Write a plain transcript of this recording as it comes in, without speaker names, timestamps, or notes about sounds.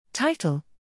Title: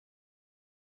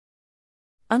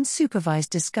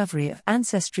 Unsupervised Discovery of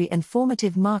Ancestry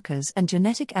Informative Markers and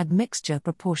Genetic Admixture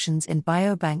Proportions in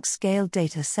Biobank-Scale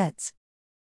Data Sets.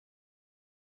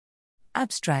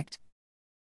 Abstract: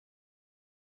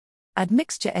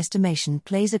 Admixture estimation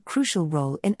plays a crucial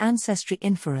role in ancestry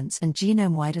inference and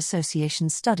genome-wide association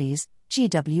studies,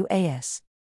 GWAS.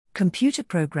 Computer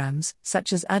programs,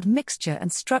 such as admixture and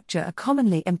structure, are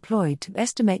commonly employed to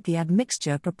estimate the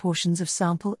admixture proportions of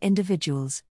sample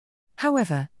individuals.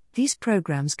 However, these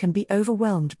programs can be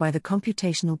overwhelmed by the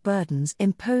computational burdens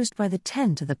imposed by the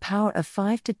 10 to the power of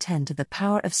 5 to 10 to the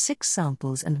power of 6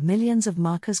 samples and millions of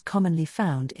markers commonly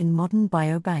found in modern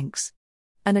biobanks.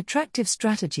 An attractive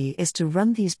strategy is to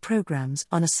run these programs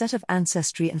on a set of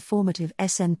ancestry informative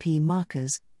SNP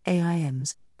markers,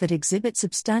 AIMs, that exhibit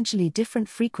substantially different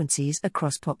frequencies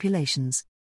across populations.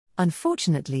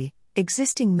 Unfortunately,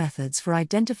 existing methods for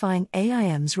identifying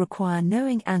AIMs require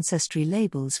knowing ancestry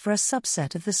labels for a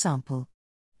subset of the sample.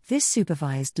 This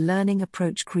supervised learning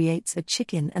approach creates a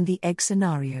chicken and the egg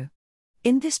scenario.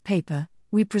 In this paper,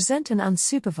 we present an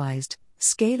unsupervised,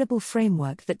 scalable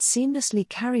framework that seamlessly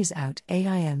carries out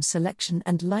AIM selection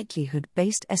and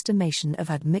likelihood-based estimation of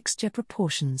admixture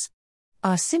proportions.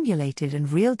 Our simulated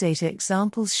and real data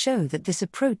examples show that this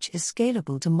approach is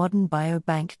scalable to modern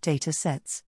biobank data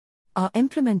sets. Our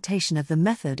implementation of the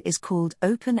method is called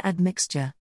Open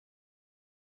Admixture.